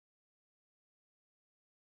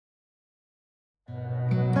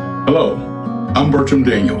Hello, I'm Bertram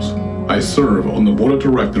Daniels. I serve on the Board of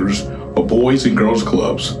Directors of Boys and Girls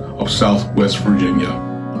Clubs of Southwest Virginia.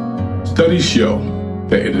 Studies show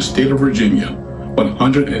that in the state of Virginia,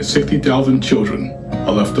 160,000 children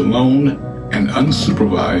are left alone and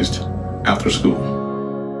unsupervised after school.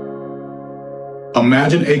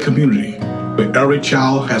 Imagine a community where every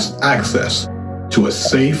child has access to a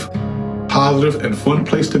safe, positive, and fun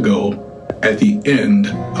place to go at the end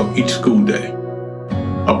of each school day.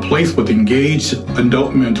 A place with engaged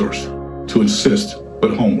adult mentors to assist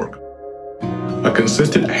with homework. A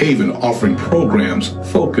consistent haven offering programs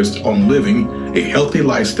focused on living a healthy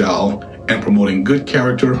lifestyle and promoting good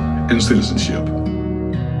character and citizenship.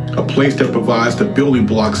 A place that provides the building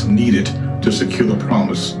blocks needed to secure the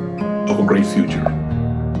promise of a great future.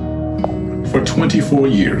 For 24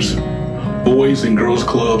 years, Boys and Girls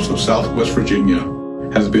Clubs of Southwest Virginia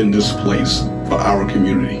has been this place for our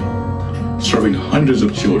community, serving hundreds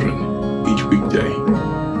of children each weekday,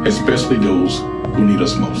 especially those who need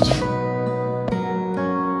us most.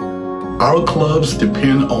 Our clubs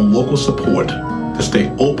depend on local support to stay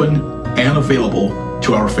open and available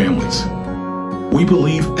to our families. We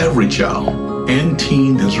believe every child and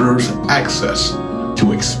teen deserves access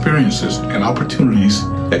to experiences and opportunities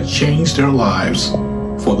that change their lives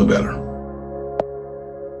for the better.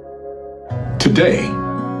 Today,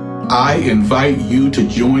 I invite you to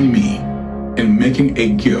join me in making a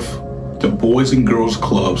gift to Boys and Girls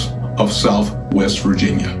Clubs of Southwest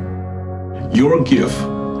Virginia. Your gift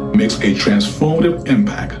makes a transformative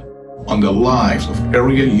impact on the lives of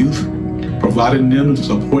area youth, providing them the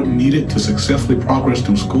support needed to successfully progress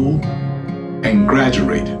through school and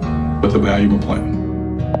graduate with a valuable plan.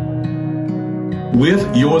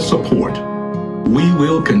 With your support, we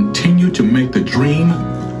will continue to make the dream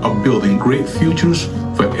of building great futures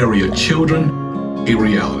for area children a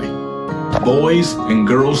reality. Boys and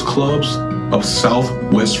Girls Clubs of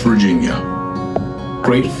Southwest Virginia.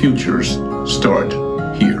 Great futures start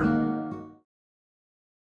here.